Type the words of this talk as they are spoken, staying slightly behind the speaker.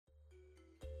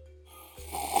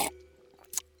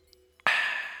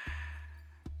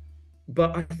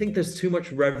but I think there's too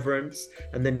much reverence,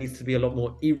 and there needs to be a lot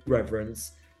more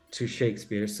irreverence to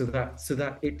Shakespeare, so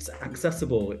that it's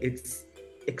accessible, it's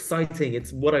exciting,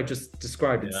 it's what I just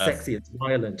described. It's Yes. sexy, it's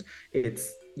violent,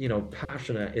 it's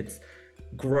passionate, it's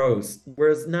gross.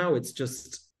 Whereas now it's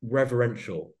just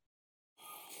reverential.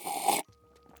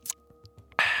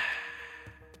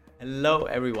 Hello,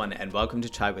 everyone, and welcome to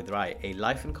Chai with Rai, a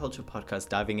life and culture podcast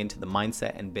diving into the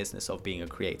mindset and business of being a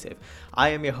creative. I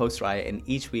am your host, Rai, and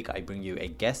each week I bring you a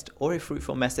guest or a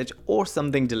fruitful message or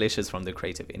something delicious from the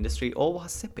creative industry, all while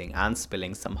sipping and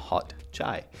spilling some hot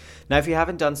chai. Now, if you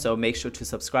haven't done so, make sure to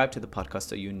subscribe to the podcast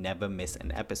so you never miss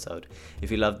an episode.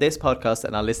 If you love this podcast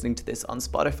and are listening to this on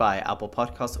Spotify, Apple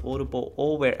Podcasts, Audible,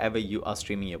 or wherever you are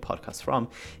streaming your podcast from,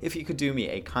 if you could do me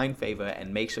a kind favor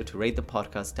and make sure to rate the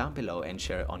podcast down below and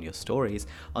share it on your stories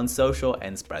on social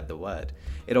and spread the word.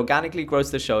 It organically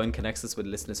grows the show and connects us with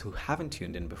listeners who haven't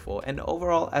tuned in before, and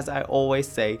overall, as I always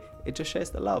say, it just shares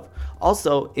the love.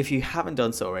 Also, if you haven't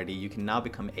done so already, you can now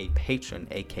become a patron,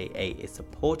 aka a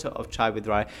supporter of Chai with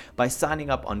Rai, by signing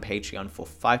up on Patreon for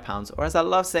 £5, or as I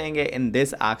love saying it in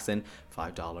this accent,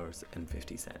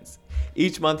 $5.50.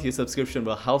 Each month, your subscription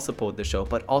will help support the show,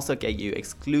 but also get you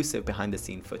exclusive behind the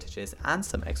scene footages and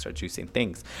some extra juicy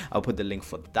things. I'll put the link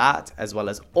for that, as well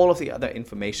as all of the other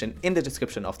information in the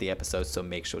description of the episode, so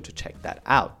make sure to check that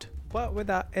out. But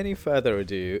without any further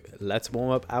ado, let's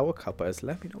warm up our cuppers.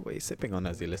 Let me know what you're sipping on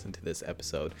as you listen to this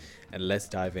episode, and let's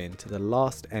dive into the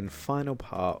last and final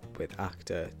part with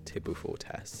actor Tibu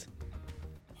Fortes.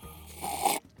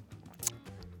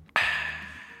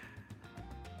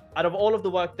 Out of all of the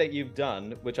work that you've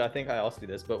done, which I think I asked you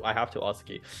this, but I have to ask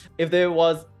you, if there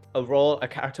was a role, a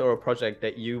character, or a project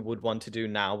that you would want to do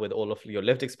now with all of your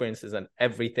lived experiences and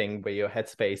everything where your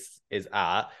headspace is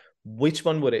at, which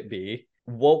one would it be?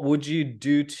 What would you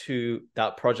do to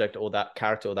that project or that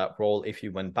character or that role if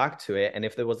you went back to it? And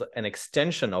if there was an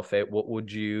extension of it, what would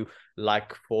you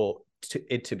like for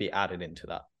it to be added into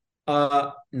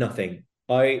that? Nothing.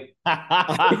 I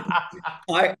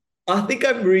I think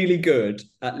I'm really good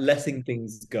at letting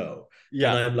things go. And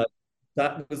Yeah. I'm like,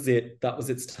 that was it. That was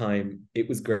its time. It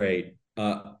was great.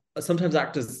 Sometimes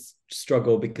actors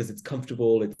struggle because it's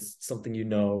comfortable, it's something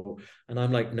and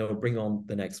I'm like, no, bring on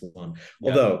the next one. Yeah.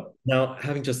 Although, now,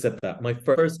 having just said that, my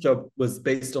first job was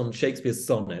based on Shakespeare's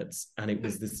sonnets, and it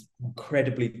was this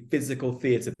incredibly physical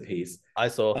theatre piece I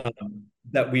saw.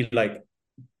 that we like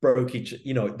broke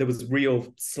there was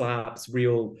real slaps,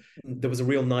 there was a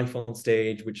real knife on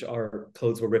stage, which our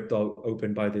clothes were ripped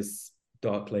open by this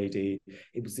dark lady.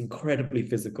 It was incredibly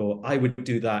physical. I would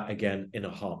do that again in a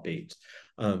heartbeat,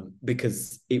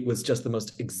 because it was just the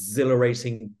most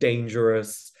exhilarating,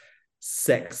 dangerous,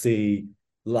 sexy,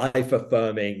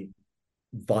 life-affirming,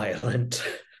 violent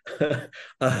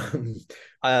um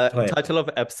play. Title of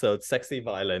episode, Sexy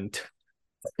Violent.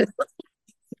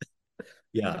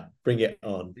 Yeah, bring it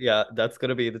on. Yeah, that's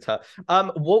gonna be the title.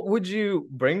 What would you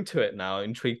bring to it now?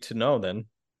 Intrigued to know then.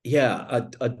 Yeah,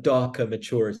 a darker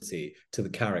maturity to the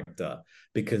character,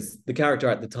 because the character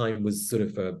at the time was sort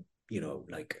of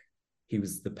like, he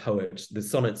was the poet. The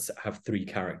sonnets have three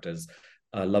characters: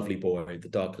 a lovely boy, the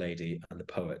dark lady, and the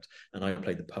poet. And I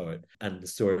played the poet. And the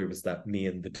story was that me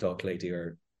and the dark lady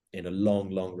are in a long,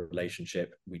 long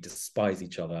relationship. We despise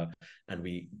each other, and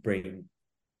we bring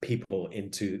people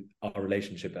into our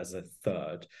relationship as a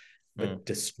third, but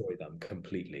destroy them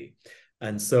completely.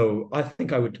 And so I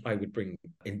think I would bring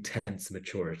intense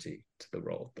maturity to the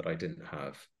role that I didn't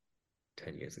have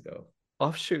 10 years ago.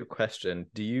 Offshoot question: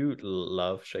 do you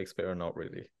love Shakespeare or not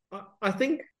really? I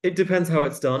think it depends how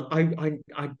it's done.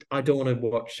 I don't want to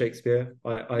watch Shakespeare.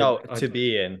 No, to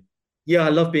be in. Yeah, I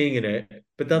love being in it,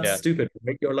 but that's Yeah, stupid,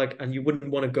 right? You're like, and you wouldn't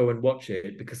want to go and watch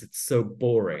it because it's so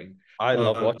boring. I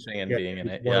love watching and Yeah, being in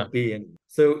you it. want Yeah. to be in.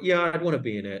 So yeah, I'd want to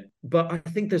be in it, but I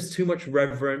think there's too much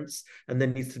reverence, and there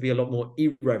needs to be a lot more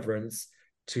irreverence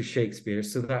to Shakespeare,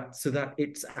 so that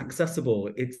it's accessible,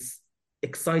 it's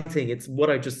exciting, it's what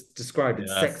I just described.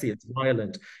 It's Yes. sexy, it's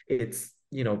violent, it's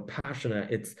passionate,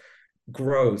 it's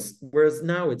gross. Whereas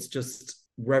now it's just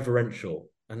reverential,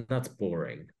 and that's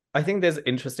boring. I think there's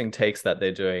interesting takes that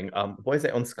they're doing. What is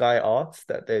it on Sky Arts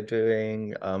that they're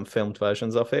doing filmed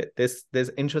versions of it? There's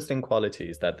interesting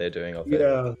qualities that they're doing of it.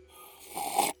 Yeah.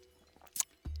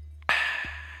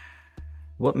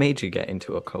 What made you get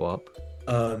into a co-op?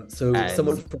 So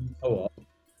someone And from co-op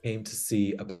came to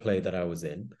see a play that I was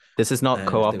in, this is not and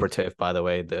cooperative, by the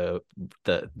way. The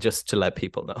just to let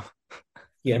people know.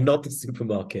 yeah, not the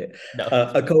supermarket. No.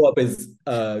 A co-op is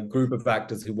a group of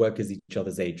actors who work as each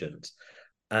other's agent,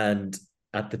 and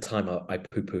at the time I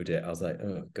poo-pooed it. I was like,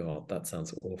 oh God, that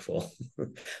sounds awful.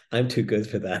 I'm too good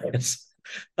for that.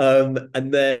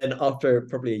 And then after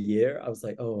probably a year, I was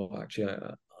like, oh, actually,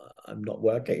 I'm not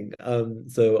working.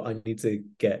 So I need to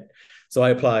get. So I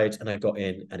applied and I got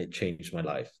in, and it changed my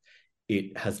life.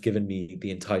 It has given me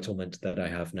the entitlement that I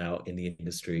have now in the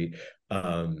industry.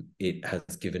 It has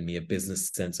given me a business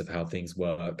sense of how things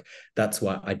work. That's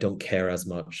why I don't care as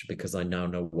much, because I now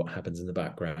know what happens in the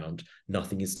background.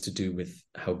 Nothing is to do with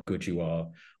how good you are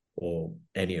or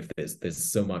any of this. There's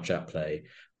so much at play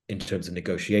in terms of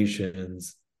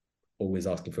negotiations, always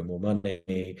asking for more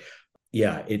money.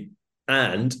 Yeah,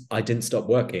 and I didn't stop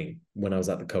working when I was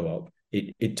at the co-op.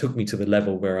 It took me to the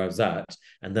level where I was at,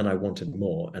 and then I wanted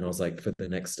more. And I was like, for the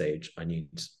next stage, I need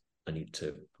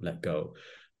to let go.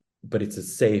 But it's a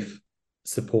safe,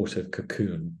 supportive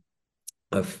cocoon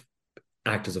of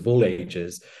actors of all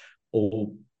ages,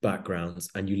 all backgrounds,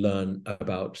 and you learn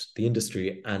about the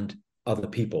industry and other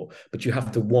people. But you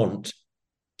have to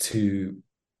to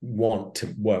want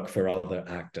to work for other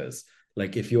actors.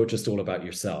 Like if you're just all about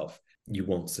yourself, you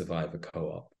won't survive a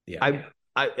co-op. Yeah.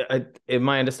 In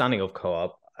my understanding of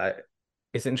co-op,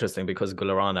 it's interesting because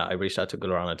I reached out to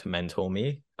Gularana to mentor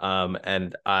me.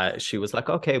 And she was like,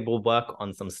 okay, we'll work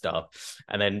on some stuff.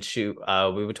 And then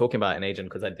we were talking about an agent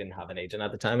because I didn't have an agent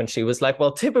at the time. And she was like,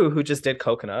 well, Tibu, who just did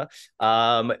Coconut,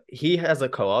 he has a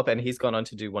co-op and he's gone on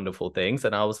to do wonderful things.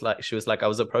 And she was like, I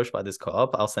was approached by this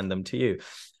co-op. I'll send them to you.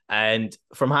 And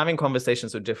from having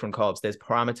conversations with different co-ops, there's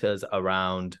parameters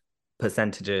around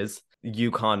percentages.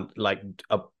 You can't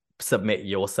submit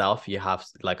yourself. You have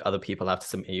other people have to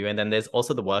submit you. And then there's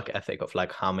also the work ethic of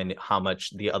how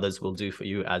much the others will do for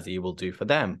you as you will do for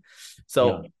them.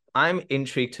 So yeah. I'm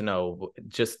intrigued to know,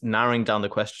 just narrowing down the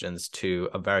questions to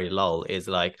a very lull, is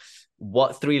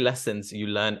what 3 lessons you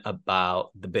learn about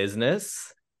the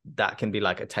business that can be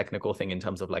a technical thing in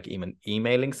terms of even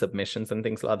emailing submissions and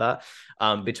things like that,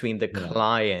 between the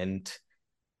client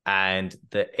and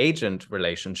the agent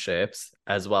relationships,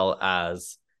 as well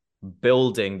as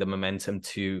building the momentum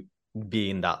to be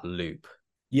in that loop.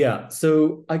 Yeah.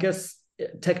 So I guess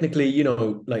technically,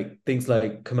 things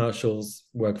like commercials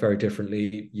work very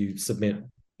differently. You submit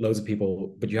loads of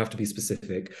people, but you have to be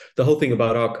specific. The whole thing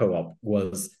about our co-op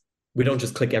was we don't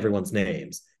just click everyone's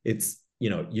names. It's,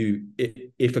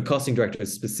 if a casting director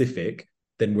is specific,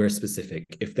 then we're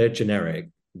specific. If they're generic,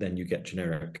 then you get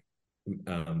generic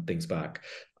things back.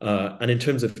 And in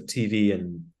terms of TV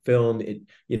and film,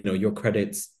 your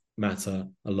credits matter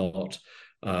a lot.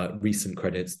 Recent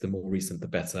credits, the more recent, the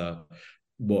better.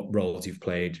 What roles you've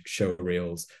played, show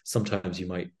reels. Sometimes you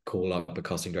might call up a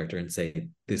casting director and say,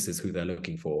 this is who they're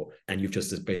looking for. And you've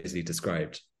just basically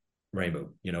described Raymond,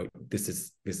 this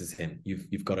is him.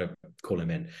 You've got to call him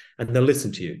in, and they'll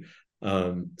listen to you.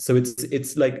 So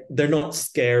it's like, they're not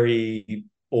scary,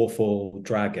 awful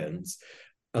dragons,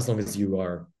 as long as you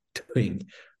are doing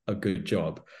a good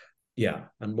job. Yeah.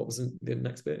 And what was the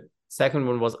next bit? Second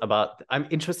one was about, I'm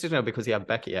interested to know, because you have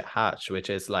Becky at Hatch, which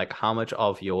is how much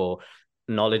of your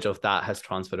knowledge of that has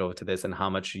transferred over to this, and how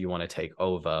much you want to take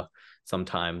over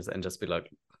sometimes and just be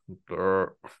like,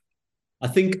 brr. I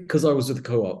think because I was with the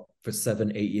co-op for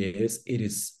 7-8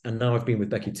 years, and now I've been with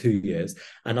Becky 2 years,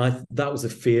 and that was a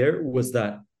fear, was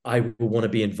that I will want to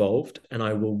be involved and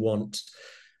I will want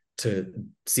to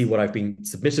see what I've been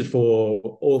submitted for,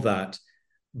 all that.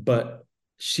 But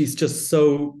she's just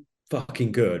so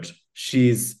fucking good.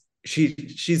 She's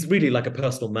really like a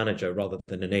personal manager rather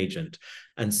than an agent.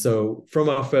 And so from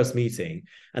our first meeting,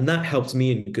 and that helped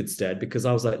me in good stead, because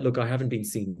I was like, look, I haven't been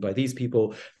seen by these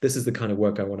people. This is the kind of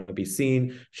work I want to be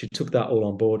seen. She took that all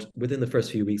on board. Within the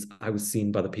first few weeks, I was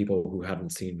seen by the people who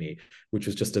hadn't seen me, which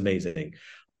was just amazing.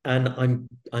 And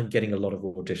I'm getting a lot of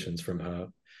auditions from her.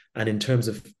 And in terms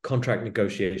of contract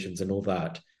negotiations and all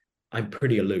that, I'm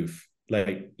pretty aloof.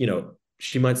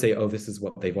 She might say, oh, this is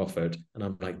what they've offered. And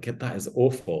I'm like, that is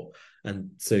awful. And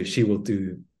so she will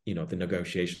do, the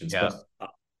negotiations. Yeah.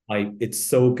 But it's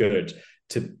so good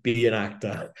to be an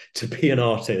actor, to be an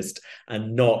artist,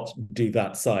 and not do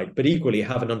that side, but equally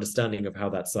have an understanding of how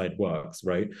that side works,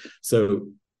 right? So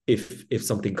if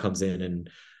something comes in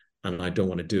and I don't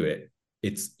want to do it,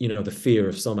 it's, the fear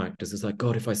of some actors is like,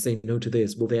 God, if I say no to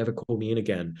this, will they ever call me in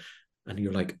again? And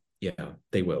you're like, yeah,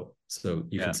 they will. So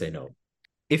you can say no.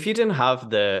 If you didn't have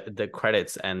the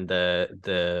credits and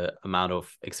the amount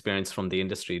of experience from the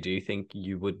industry, do you think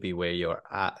you would be where you're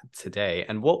at today?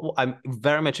 And what I'm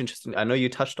very much interested in, I know you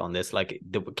touched on this,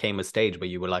 there came a stage where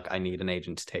you were like, I need an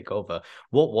agent to take over.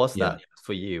 What was that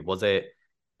for you? Was it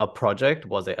a project?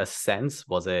 Was it a sense?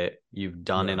 Was it you've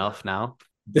done enough now?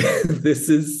 This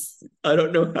is, I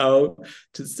don't know how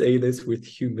to say this with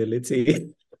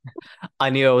humility.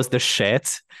 I knew I was the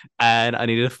shit and I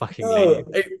needed to fucking leave.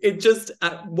 No, it just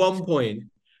at one point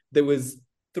there was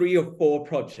 3 or 4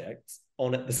 projects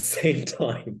on at the same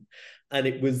time, and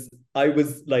I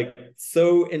was like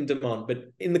so in demand.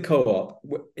 But in the co-op,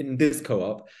 in this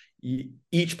co-op,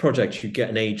 each project you get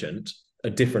an agent, a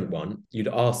different one. You'd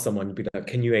ask someone, you'd be like,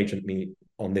 "Can you agent me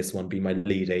on this one? Be my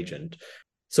lead agent."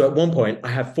 So at one point, I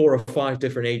have 4 or 5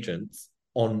 different agents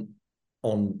on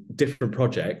different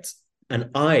projects, and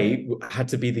I had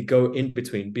to be the go in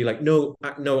between, be like, no,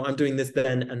 no, I'm doing this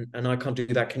then, and I can't do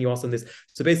that. Can you ask them this?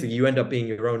 So basically, you end up being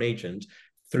your own agent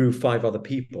through 5 other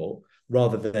people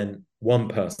rather than one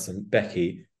person,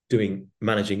 Becky, doing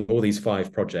managing all these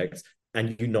 5 projects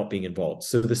and you not being involved.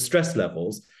 So the stress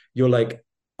levels, you're like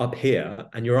up here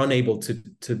and you're unable to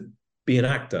be an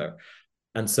actor.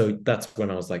 And so that's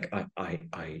when I was like,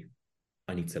 I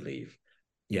need to leave.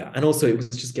 Yeah. And also it was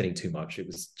just getting too much. It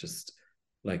was just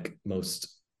like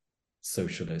most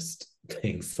socialist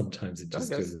things. Sometimes it I just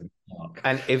guess. goes dark.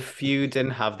 And if you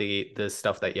didn't have the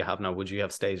stuff that you have now, would you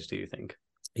have stayed, do you think?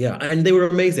 Yeah. And they were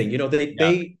amazing. You know, Yeah.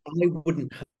 I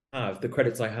wouldn't have the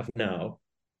credits I have now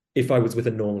if I was with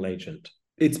a normal agent.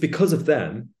 It's because of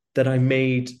them that I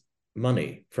made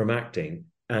money from acting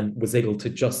and was able to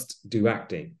just do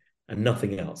acting and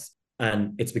nothing else.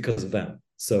 And it's because of them.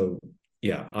 So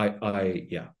yeah,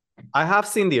 yeah. I have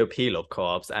seen the appeal of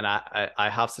co-ops and I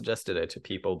have suggested it to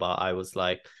people, but I was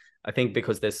like, I think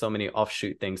because there's so many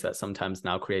offshoot things that sometimes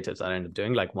now creatives are end up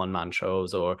doing, like one-man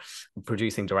shows or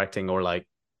producing, directing, or like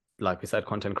we said,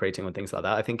 content creating and things like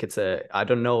that. I think I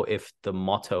don't know if the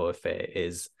motto of it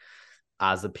is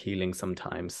as appealing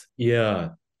sometimes. Yeah.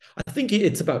 I think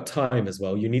it's about time as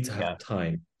well. You need to Yeah. have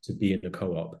time to be in a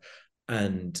co-op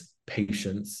and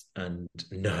patience and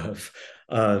nerve.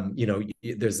 You know,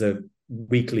 there's a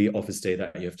weekly office day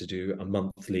that you have to do, a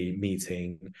monthly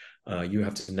meeting. You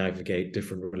have to navigate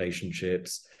different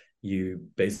relationships. You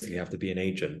basically have to be an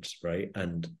agent, right?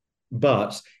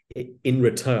 But in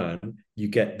return, you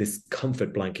get this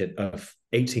comfort blanket of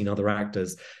 18 other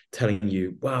actors telling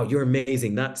you, wow, you're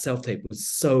amazing. That self-tape was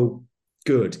so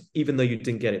good, even though you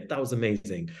didn't get it. That was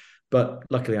amazing. But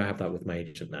luckily, I have that with my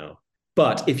agent now.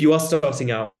 But if you are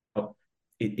starting out,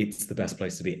 it's the best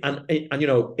place to be. And you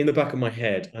know, in the back of my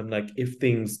head, I'm like, if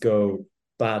things go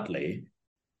badly,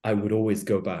 I would always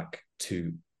go back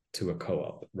to a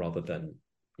co-op rather than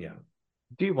yeah.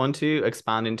 Do you want to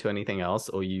expand into anything else,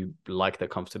 or you like the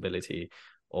comfortability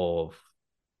of,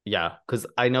 yeah, because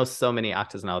I know so many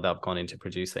actors now that have gone into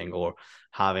producing or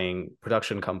having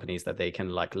production companies that they can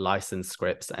like license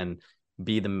scripts and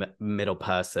be the middle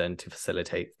person to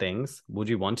facilitate things. Would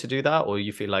you want to do that, or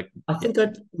you feel like, I think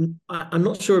I'm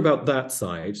not sure about that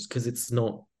side because it's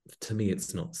not, to me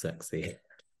it's not sexy.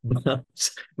 But,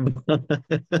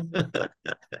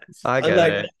 I I'm get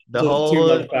like, it. The just too whole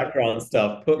much background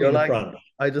stuff. Put me you're in the like, front.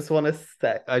 I just want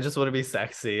to be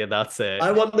sexy and that's it.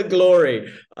 I want the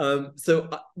glory.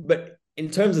 But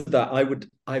in terms of that,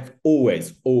 I've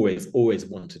always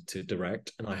wanted to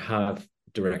direct, and I have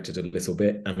directed a little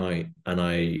bit, and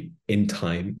I in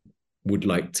time would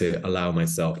like to allow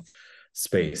myself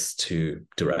space to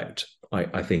direct.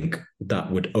 I think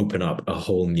that would open up a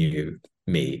whole new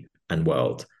me and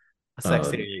world. Sexy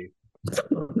Um, to you.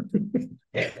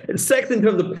 Sex in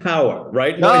terms of power,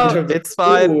 right? Not in No, terms of it's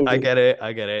fine. I ooh. get it.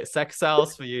 I get it. Sex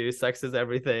sells for you. Sex is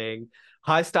everything.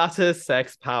 High status,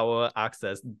 sex, power,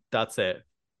 access. That's it.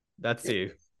 That's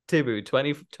you. Tibu,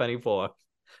 2024.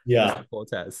 Yeah, Mr.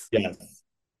 Cortez. yes.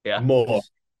 Yeah. More.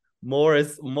 More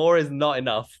is not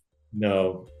enough.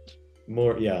 No.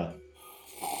 More, yeah.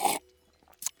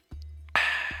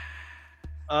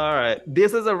 All right.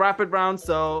 This is a rapid round,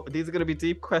 so these are gonna be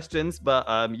deep questions,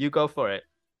 but you go for it.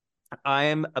 I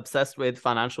am obsessed with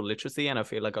financial literacy, and I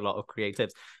feel like a lot of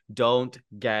creatives don't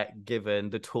get given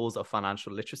the tools of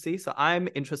financial literacy. So I'm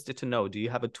interested to know, do you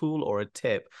have a tool or a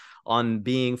tip on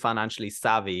being financially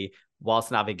savvy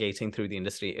whilst navigating through the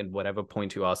industry in whatever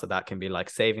point you are? So that can be like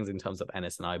savings in terms of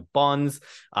NS&I bonds,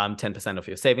 10% of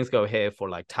your savings go here for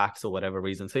like tax or whatever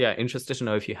reason. So yeah, interested to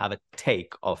know if you have a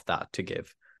take of that to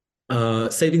give.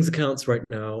 Savings accounts right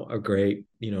now are great.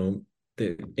 You know,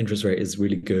 the interest rate is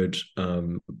really good.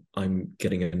 I'm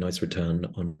getting a nice return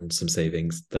on some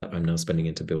savings that I'm now spending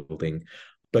into building.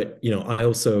 But, you know, I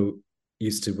also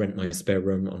used to rent my spare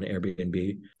room on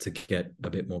Airbnb to get a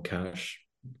bit more cash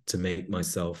to make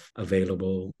myself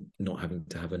available, not having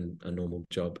to have a normal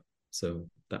job. So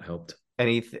that helped.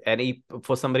 Any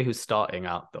for somebody who's starting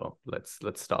out though, let's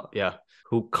start, yeah,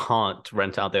 who can't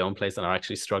rent out their own place and are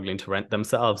actually struggling to rent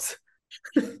themselves.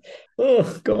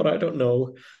 Oh God, I don't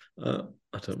know.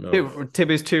 I don't know.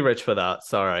 Tibu's too rich for that.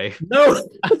 Sorry. No,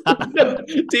 no,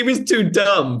 team is too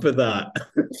dumb for that.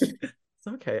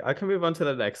 Okay, I can move on to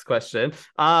the next question.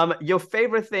 Your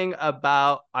favorite thing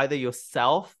about either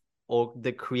yourself or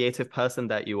the creative person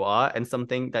that you are, and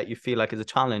something that you feel like is a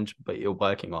challenge, but you're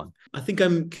working on. I think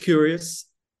I'm curious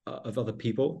of other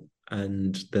people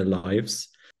and their lives,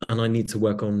 and I need to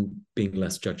work on being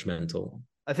less judgmental.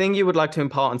 I think you would like to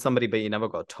impart on somebody, but you never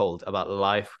got told about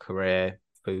life, career,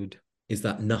 food. Is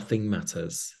that nothing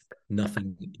matters.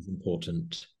 Nothing is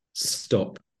important.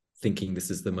 Stop thinking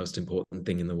this is the most important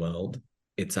thing in the world.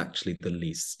 It's actually the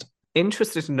least.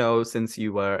 Interested to know, since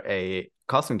you were a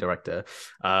casting director,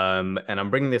 and I'm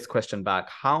bringing this question back,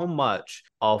 how much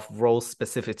of role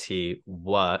specificity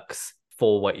works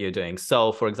for what you're doing?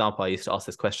 So, for example, I used to ask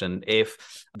this question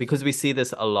if, because we see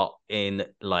this a lot in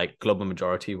like global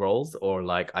majority roles or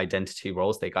like identity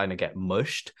roles, they kind of get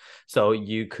mushed. So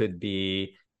you could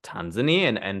be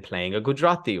Tanzanian and playing a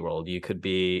Gujarati role. You could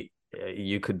be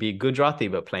Gujarati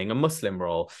but playing a Muslim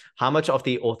role. How much of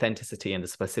the authenticity and the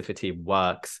specificity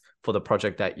works for the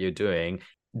project that you're doing?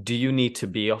 Do you need to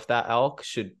be of that ilk?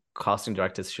 Should casting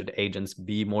directors, should agents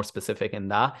be more specific in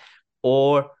that?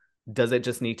 Or does it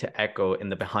just need to echo in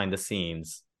the behind the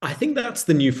scenes? I think that's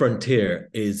the new frontier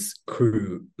is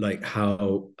crew, like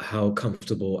how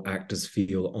comfortable actors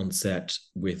feel on set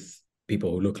with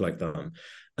people who look like them.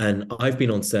 And I've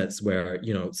been on sets where,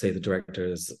 say the director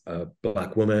is a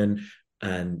black woman,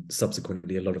 and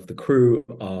subsequently a lot of the crew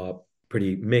are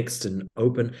pretty mixed and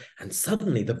open. And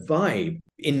suddenly the vibe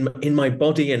in my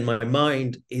body and my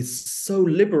mind is so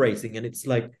liberating, and it's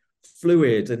like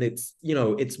fluid, and it's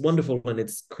wonderful, and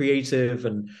it's creative,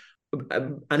 and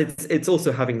it's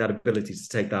also having that ability to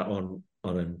take that on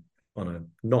a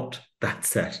not that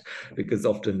set, because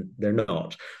often they're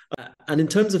not. And in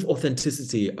terms of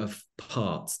authenticity of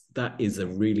parts, that is a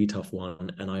really tough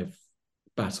one, and I've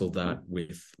battled that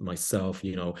with myself.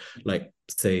 Like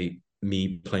say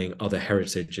me playing other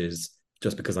heritages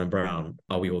just because I'm brown.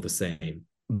 Are we all the same?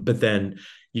 But then,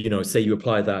 say you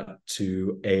apply that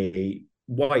to a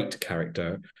white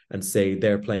character and say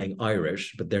they're playing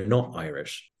Irish, but they're not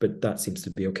Irish, but that seems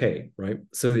to be okay, right?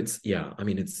 So it's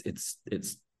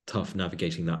tough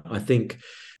navigating that. I think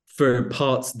for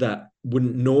parts that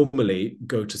wouldn't normally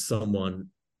go to someone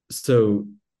so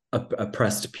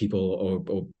oppressed people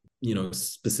or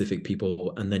specific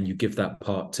people, and then you give that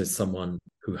part to someone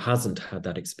who hasn't had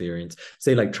that experience,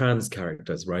 say like trans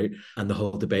characters, right? And the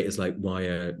whole debate is like, why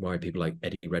are people like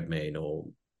Eddie Redmayne or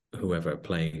whoever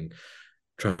playing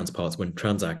trans parts when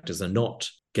trans actors are not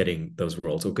getting those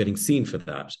roles or getting seen for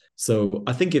that? So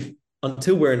I think if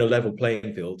until we're in a level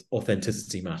playing field,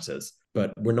 authenticity matters,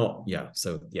 but we're not. Yeah.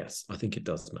 So yes, I think it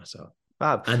does matter.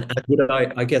 Fab. And would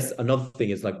I guess another thing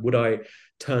is like, would I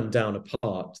turn down a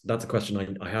part? That's a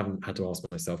question I haven't had to ask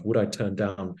myself. Would I turn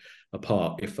down a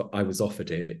part if I was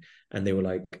offered it and they were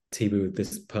like, Tibu,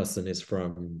 this person is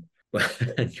from,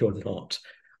 and you're not?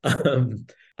 I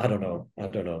don't know.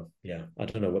 Yeah. I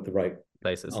don't know what the right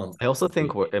Places. answer I also would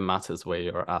think be. it matters where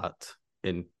you're at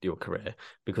in your career,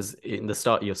 because in the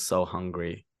start you're so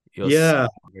hungry. You're so Yeah.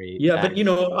 hungry Yeah. But and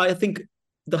I think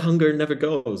the hunger never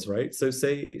goes, right? So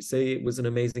say it was an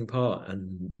amazing part,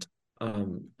 and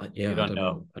you yeah, I don't don't know.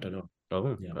 know. I don't know.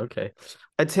 Oh, Yeah. okay.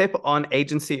 A tip on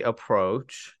agency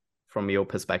approach from your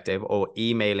perspective, or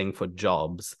emailing for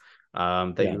jobs,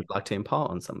 that Yeah. you would like to impart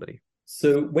on somebody.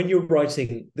 So when you're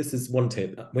writing, this is one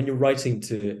tip. When you're writing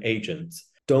to agents,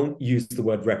 don't use the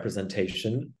word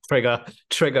representation. Trigger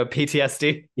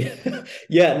PTSD. Yeah,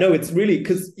 yeah, no, it's really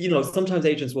because sometimes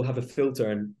agents will have a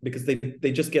filter, and because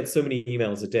they just get so many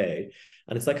emails a day,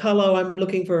 and it's like, hello, I'm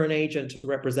looking for an agent to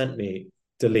represent me.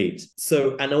 Delete.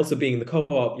 So, and also being in the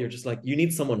co-op, you're just like, you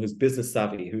need someone who's business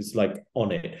savvy, who's like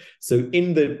on it. So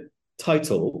in the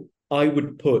title, I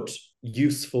would put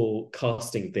useful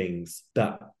casting things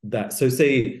that so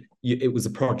say it was a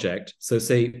project. So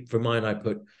say for mine, I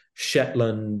put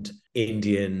Shetland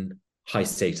Indian high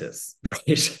status,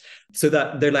 right? So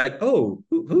that they're like, oh,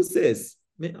 who's this?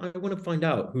 I want to find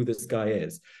out who this guy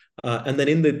is. And then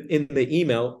in the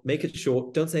email, make it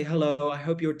short. Don't say hello. I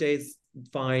hope your day's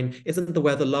fine. Isn't the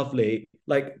weather lovely?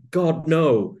 Like, God,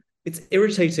 no. It's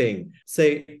irritating.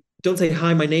 Don't say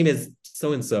hi. My name is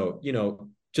so and so.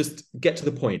 Just get to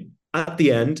the point. At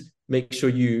the end, make sure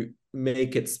you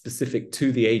make it specific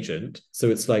to the agent. So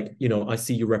it's like, I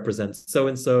see you represent so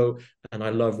and so, and I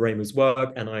love Rayma's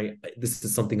work, and this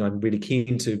is something I'm really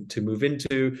keen to move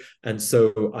into, and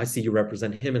so I see you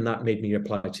represent him, and that made me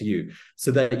apply to you,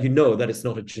 so that that it's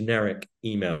not a generic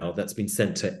email that's been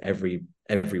sent to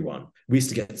everyone. We used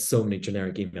to get so many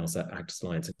generic emails at Actors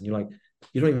Alliance, and you're like,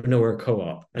 you don't even know we're a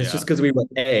co-op, and it's just because we were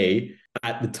A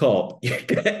at the top, you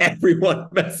get everyone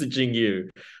messaging you.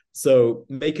 So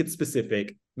make it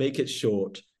specific, make it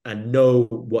short, and know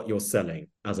what you're selling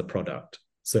as a product.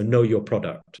 So know your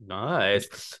product.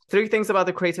 Nice. 3 things about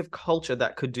the creative culture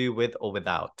that could do with or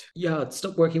without. Yeah,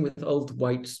 stop working with old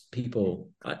white people,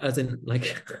 as in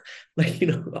like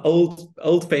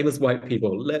old famous white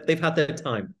people. They've had their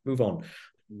time. Move on.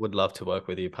 Would love to work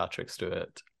with you, Patrick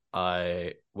Stewart.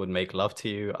 I would make love to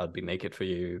you. I'd be naked for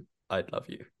you. I'd love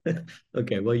you.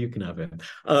 Okay, well, you can have him.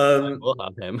 We'll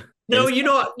have him. No, you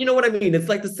know what I mean. It's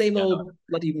like the same old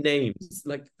bloody names.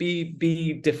 Like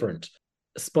be different.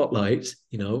 Spotlight,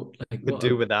 like Could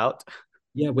do without.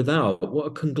 Yeah, without. What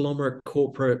a conglomerate,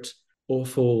 corporate,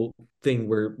 awful thing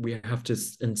where we have to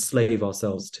enslave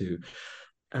ourselves to.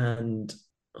 And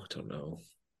I don't know.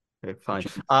 Okay,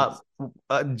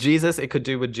 fine. Jesus, it could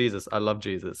do with Jesus. I love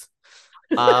Jesus.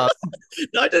 No,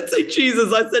 I didn't say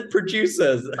Jesus. I said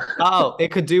producers. Oh, it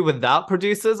could do without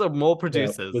producers or more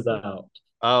producers? Yeah, without.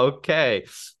 Okay.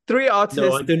 3 artists.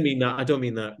 No, I didn't mean that. I don't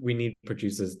mean that. We need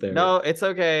producers there. No, it's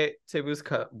okay. Tibu's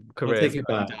career is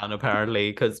going down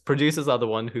apparently because producers are the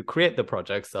one who create the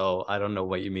project. So I don't know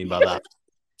what you mean by that.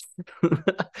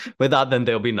 Without them,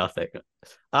 there'll be nothing.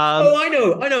 I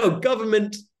know.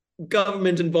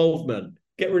 Government involvement.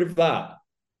 Get rid of that.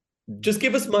 Just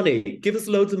give us money. Give us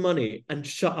loads of money and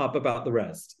shut up about the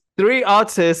rest. 3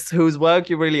 artists whose work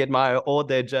you really admire or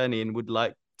their journey and would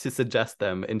like to suggest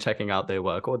them in checking out their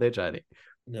work or their journey.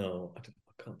 No, I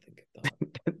can't think of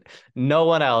that. No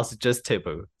one else, just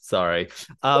Tibu. Sorry.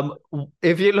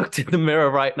 If you looked in the mirror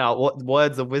right now, what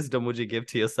words of wisdom would you give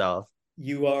to yourself?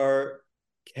 You are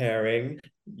caring.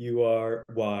 You are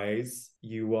wise.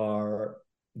 You are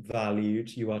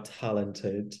valued. You are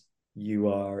talented. You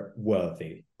are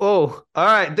worthy. Oh, all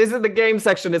right. This is the game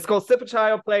section. It's called Sip a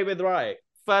Chai or Play with Right.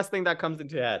 First thing that comes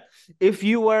into your head. If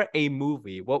you were a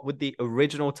movie, what would the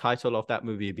original title of that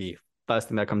movie be? First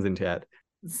thing that comes into your head.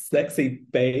 Sexy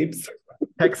Babes.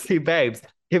 Sexy Babes.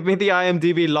 Give me the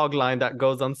IMDb log line that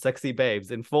goes on Sexy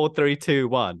Babes in 4, 3, 2,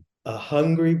 1. A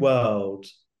hungry world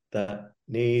that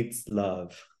needs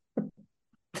love.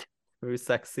 Through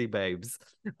Sexy Babes.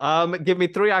 Give me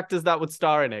 3 actors that would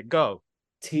star in it. Go.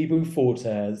 Tibu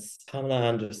Fortes, Pamela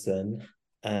Anderson,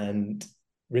 and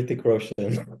Hrithik Roshan. I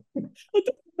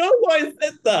don't know why I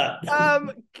said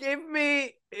that. Give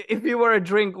me, if you were a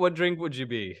drink, what drink would you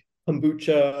be?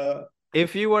 Kombucha.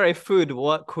 If you were a food,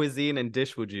 what cuisine and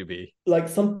dish would you be?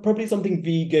 Like probably something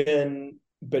vegan,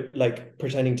 but like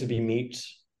pretending to be meat.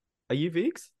 Are you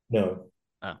vegs? No.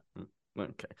 Oh,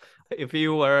 okay. If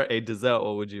you were a dessert,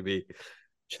 what would you be?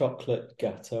 Chocolate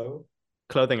gâteau.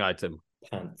 Clothing item.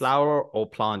 Pants. Flower or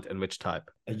plant, and which type?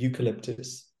 A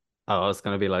eucalyptus. Oh, I was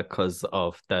going to be like, because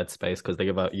of Third Space, because they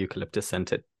give out eucalyptus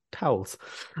scented towels.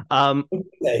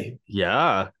 Okay.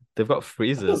 Yeah, they've got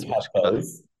freezers.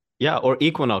 Yeah, or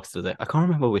Equinox does it? I can't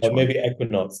remember which one. Maybe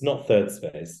Equinox, not Third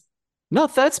Space. No,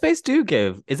 Third Space do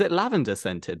give. Is it lavender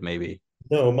scented, maybe?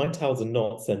 No, my towels are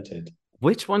not scented.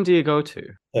 Which one do you go to?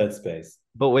 Third Space.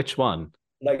 But which one?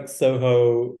 Like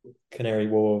Soho, Canary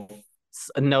Wharf.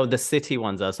 No, the city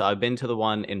ones are. So I've been to the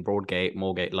one in Broadgate,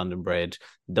 Moorgate, London Bridge.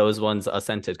 Those ones are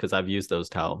scented because I've used those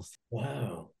towels.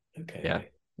 Wow. Okay. Yeah.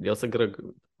 You also gotta.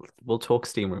 We'll talk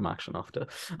steam room action after.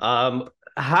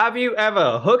 Have you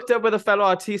ever hooked up with a fellow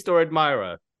artiste or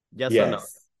admirer? Yes. Or no?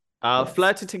 Yes.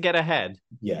 Flirted to get ahead?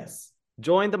 Yes.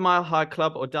 Joined the Mile High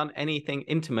Club or done anything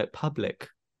intimate public?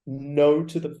 No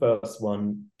to the first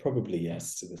one. Probably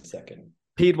yes to the second.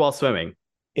 Peed while swimming?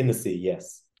 In the sea,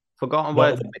 yes. Forgotten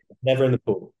words? Never in the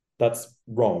pool. That's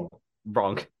wrong.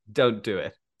 Wrong. Don't do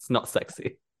it. It's not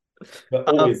sexy. But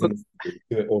always in the sea.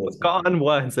 Do it always. Forgotten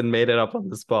words and made it up on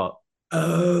the spot.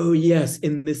 Oh, yes.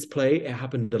 In this play, it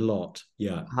happened a lot.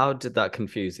 Yeah. How did that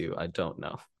confuse you? I don't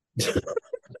know.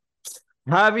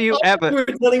 Have you ever... You were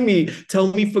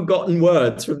tell me forgotten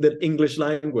words from the English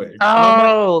language.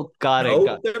 Oh, got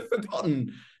it. They're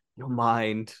forgotten. Your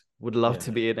mind would love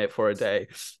to be in it for a day.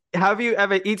 Have you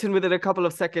ever eaten within a couple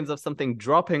of seconds of something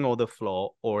dropping on the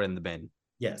floor or in the bin?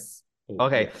 Yes.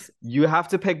 Okay, yes. You have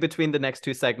to pick between the next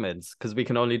 2 segments because we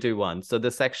can only do one. So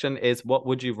the section is what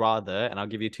would you rather, and I'll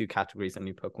give you 2 categories and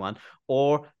you pick one,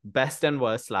 or best and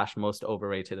worst / most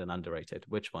overrated and underrated.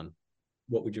 Which one?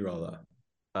 What would you rather?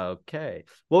 Okay.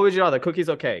 What would you rather, cookies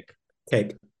or cake?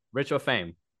 Cake. Rich or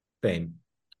fame? Fame.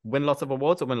 Win lots of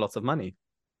awards or win lots of money?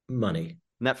 Money.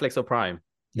 Netflix or Prime?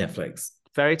 Netflix.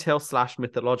 Fairy tale /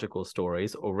 mythological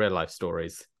stories or real life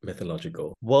stories?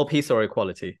 Mythological. World peace or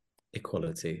equality?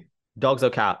 Equality. Dogs or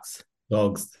cats?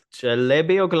 Dogs.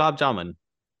 Jalebi or gulab jamun?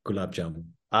 Gulab jamun.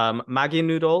 Maggi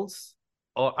noodles?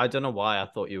 Or I don't know why I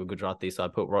thought you were Gujarati, so I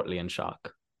put rotli and shak.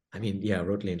 I mean, yeah,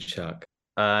 rotli and shak.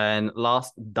 And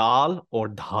last, dal or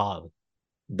dal?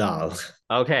 Dal.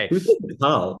 Okay. Who said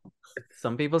dal?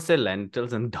 Some people say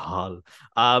lentils and dal.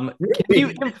 Can you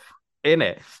Really? in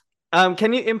it?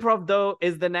 Can you improv though?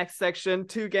 Is the next section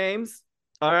 2 games?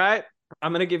 All right.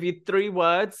 I'm gonna give you 3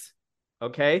 words.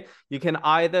 Okay. You can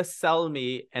either sell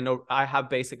me, and I have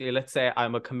basically, let's say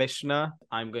I'm a commissioner.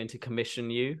 I'm going to commission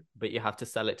you, but you have to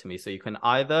sell it to me. So you can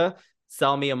either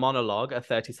sell me a monologue, a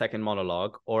 30-second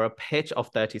monologue, or a pitch of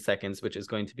 30 seconds, which is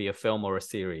going to be a film or a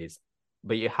series.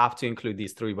 But you have to include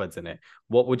these 3 words in it.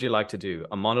 What would you like to do?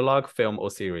 A monologue, film,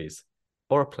 or series?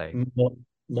 Or a play?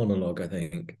 Monologue, I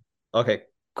think. Okay,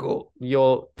 cool.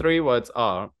 Your 3 words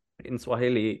are, in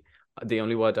Swahili, the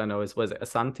only word I know is, was it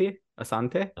asante?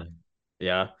 Asante?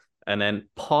 Yeah. And then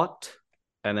pot,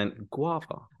 and then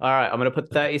guava. All right, I'm going to put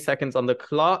 30 seconds on the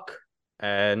clock,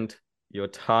 and your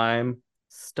time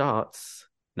starts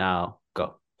now.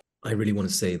 Go. I really want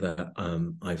to say that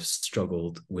I've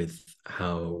struggled with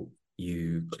how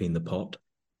you clean the pot.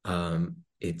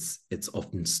 It's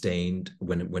often stained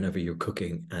whenever you're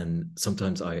cooking, and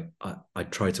sometimes I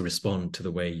try to respond to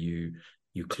the way you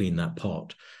clean that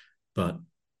pot. But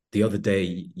the other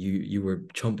day you were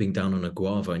chomping down on a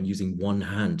guava and using one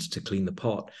hand to clean the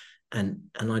pot, and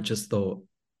I just thought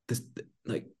this,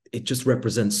 like, it just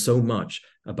represents so much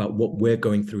about what we're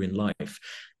going through in life.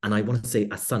 And I want to say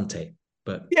asante,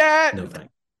 but yeah, no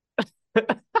thanks.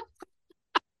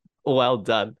 Well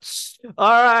done.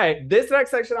 All right, this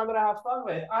next section I'm gonna have fun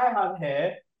with. I have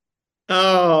here.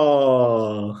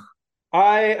 Oh,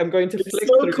 I am going to it's flick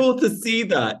so through. cool to see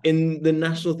that in the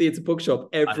National Theatre Bookshop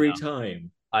every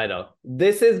time. I know.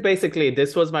 This is basically,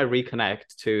 this was my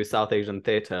reconnect to South Asian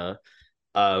theatre.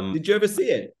 Did you ever see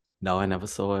it? No, I never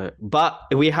saw it. But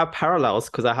we have parallels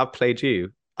because I have played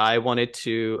you. I wanted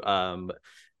to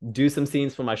do some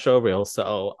scenes for my show reel.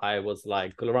 So I was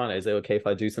like, Gulrana, is it okay if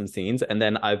I do some scenes? And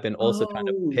then I've been also trying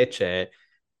to pitch it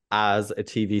as a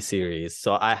TV series.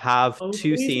 So I have 2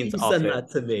 please scenes you of send it. that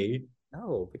to me.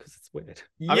 No, because it's weird.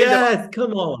 Yes,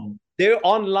 come on. They're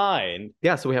online.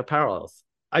 Yeah, so we have parallels.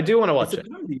 I do want to watch It's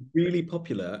apparently really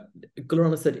popular.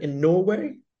 Gulrana said in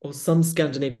Norway or some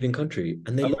Scandinavian country,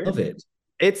 and they love it.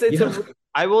 It's Yeah.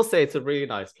 I will say it's a really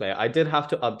nice play. I did have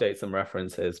to update some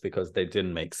references because they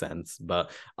didn't make sense,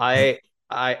 but I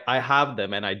have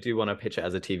them, and I do want to pitch it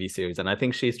as a TV series, and I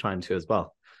think she's trying to as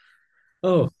well.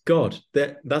 Oh God,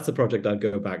 that's a project I'd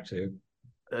go back to.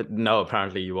 No,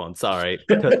 apparently you won't. Sorry,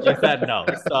 because you said no.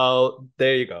 So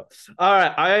there you go. All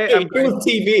right, Hey, if it was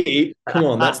TV, come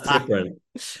on, that's different.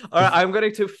 All right, I'm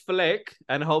going to flick,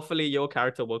 and hopefully your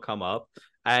character will come up.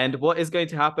 And what is going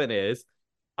to happen is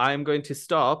I'm going to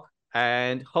stop,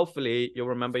 and hopefully you'll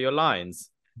remember your lines.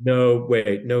 No,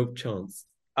 wait, no chance.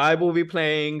 I will be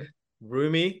playing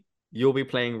Rumi. You'll be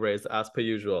playing Riz as per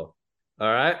usual.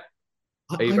 All right.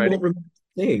 Are you ready? Won't remember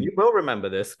the thing. You will remember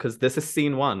this because this is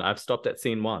scene 1. I've stopped at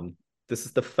scene 1. This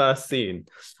is the first scene.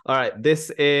 All right. This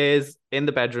is in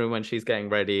the bedroom when she's getting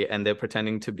ready, and they're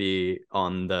pretending to be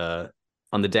on the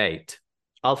date.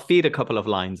 I'll feed a couple of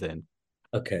lines in.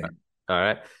 Okay. All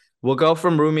right. We'll go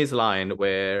from Rumi's line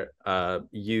where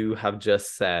you have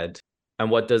just said, and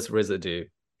what does Riza do?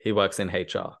 He works in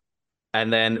HR.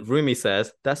 And then Rumi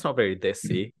says, that's not very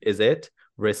desi, is it?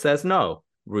 Riz says, no.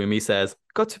 Rumi says,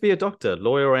 got to be a doctor,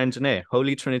 lawyer, or engineer,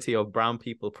 holy trinity of brown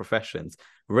people professions.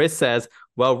 Riz says,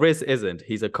 well, Riz isn't.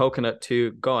 He's a coconut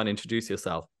too. Go on, introduce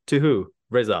yourself. To who?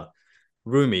 Riza.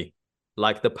 Rumi,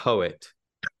 like the poet.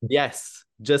 Yes,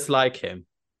 just like him.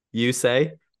 You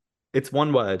say, it's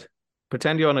one word.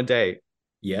 Pretend you're on a date.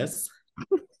 Yes.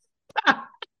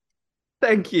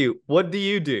 Thank you. What do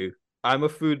you do? I'm a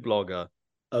food blogger.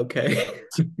 Okay.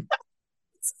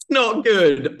 It's not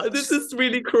good. This is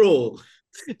really cruel.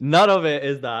 None of it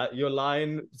is that. Your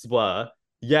lines were,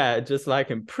 yeah, just like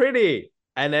him. Pretty.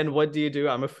 And then what do you do?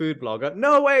 I'm a food blogger.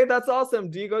 No way, that's awesome.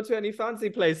 Do you go to any fancy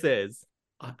places?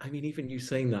 I mean, even you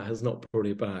saying that has not brought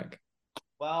it back.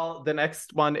 Well, the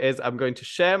next one is I'm going to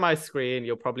share my screen.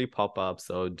 You'll probably pop up.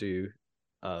 So do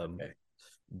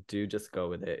just go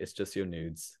with it. It's just your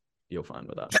nudes. You're fine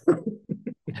with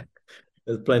that.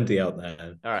 There's plenty out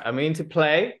there. All right, I'm going to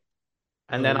play,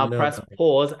 and then I'll press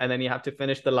pause, and then you have to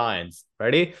finish the lines.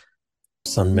 Ready?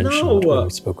 Son mentioned when we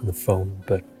spoke on the phone,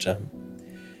 but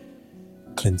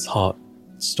Clint's heart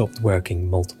stopped working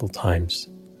multiple times.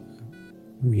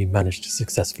 We managed to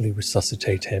successfully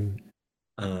resuscitate him.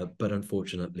 But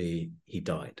unfortunately, he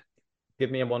died.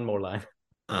 Give me one more line.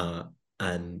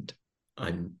 And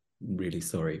I'm really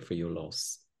sorry for your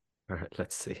loss. All right,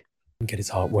 let's see. Get his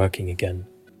heart working again.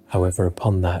 However,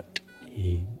 upon that,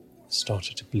 he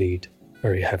started to bleed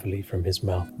very heavily from his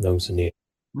mouth, nose, and ear.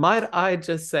 Might I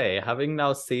just say, having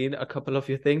now seen a couple of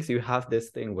your things, you have this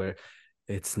thing where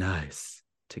it's nice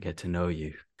to get to know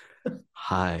you.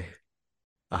 Hi,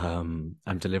 I'm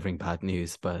delivering bad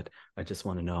news, but I just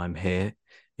want to know I'm here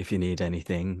if you need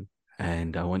anything,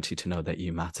 and I want you to know that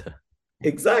you matter.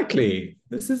 Exactly.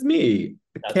 This is me.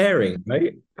 Caring,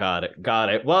 right? Got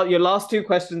it. Well, your last two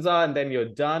questions are, and then you're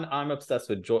done. I'm obsessed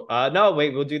with joy. No,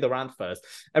 wait, we'll do the rant first.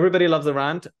 Everybody loves a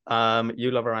rant.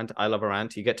 You love a rant. I love a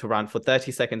rant. You get to rant for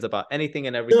 30 seconds about anything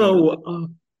and everything. No,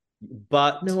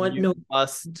 but no.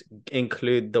 Must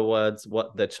include the words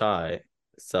 "what the chai."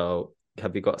 So,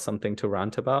 have you got something to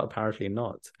rant about? Apparently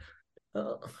not.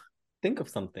 Think of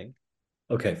something.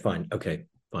 Okay, fine. Okay.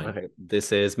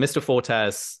 This is Mr.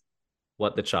 Fortes.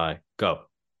 What the chai? Go.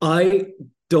 I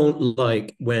don't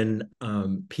like when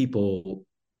people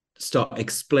start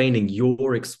explaining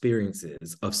your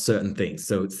experiences of certain things.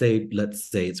 So let's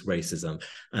say it's racism,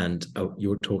 and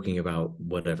you're talking about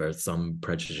whatever, some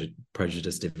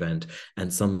prejudiced event,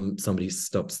 and somebody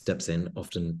steps in,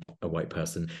 often a white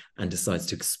person, and decides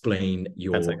to explain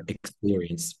your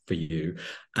experience for you.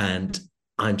 And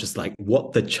I'm just like,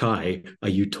 what the chai are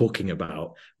you talking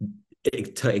about?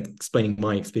 Explaining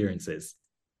my experiences.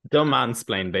 Don't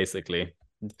mansplain, basically.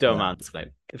 Don't mansplain.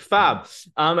 Fab.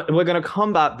 We're gonna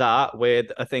combat that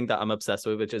with a thing that I'm obsessed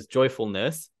with, which is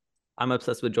joyfulness. I'm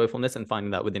obsessed with joyfulness and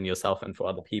finding that within yourself and for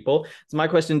other people. So my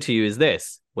question to you is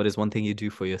this: what is one thing you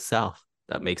do for yourself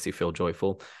that makes you feel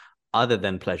joyful, other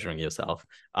than pleasuring yourself?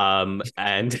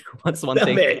 And what's one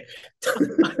thing?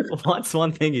 What's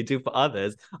one thing you do for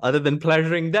others, other than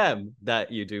pleasuring them,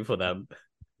 that you do for them?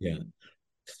 Yeah.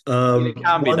 It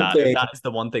can be that. That's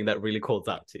the one thing that really calls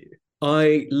out to you.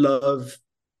 I love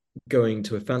going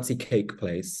to a fancy cake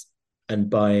place and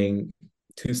buying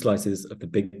 2 slices of the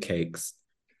big cakes,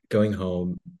 going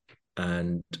home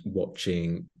and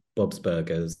watching Bob's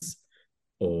Burgers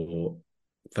or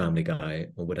Family Guy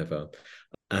or whatever,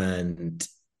 and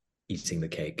eating the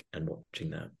cake and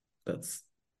watching that. That's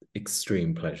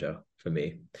extreme pleasure for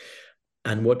me.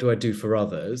 And what do I do for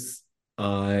others?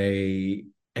 I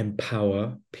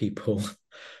empower people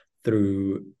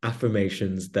through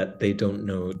affirmations that they didn't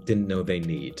know they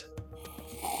need.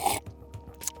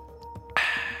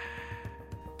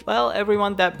 Well,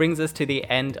 everyone, that brings us to the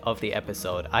end of the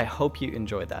episode. I hope you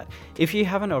enjoyed that. If you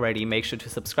haven't already, make sure to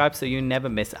subscribe so you never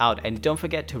miss out, and don't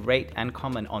forget to rate and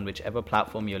comment on whichever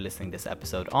platform you're listening this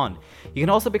episode on. You can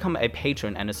also become a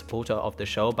patron and a supporter of the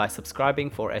show by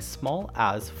subscribing for as small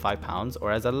as £5,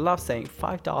 or as I love saying,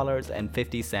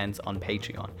 $5.50 on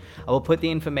Patreon. I will put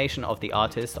the information of the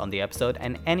artist on the episode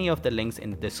and any of the links in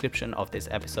the description of this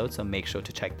episode, so make sure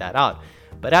to check that out.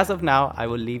 But as of now, I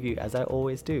will leave you as I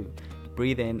always do.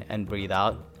 Breathe in and breathe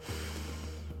out.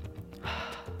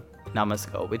 Now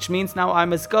must go, which means now I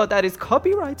must go. That is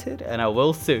copyrighted and I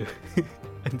will sue.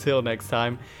 Until next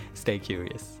time, stay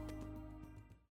curious.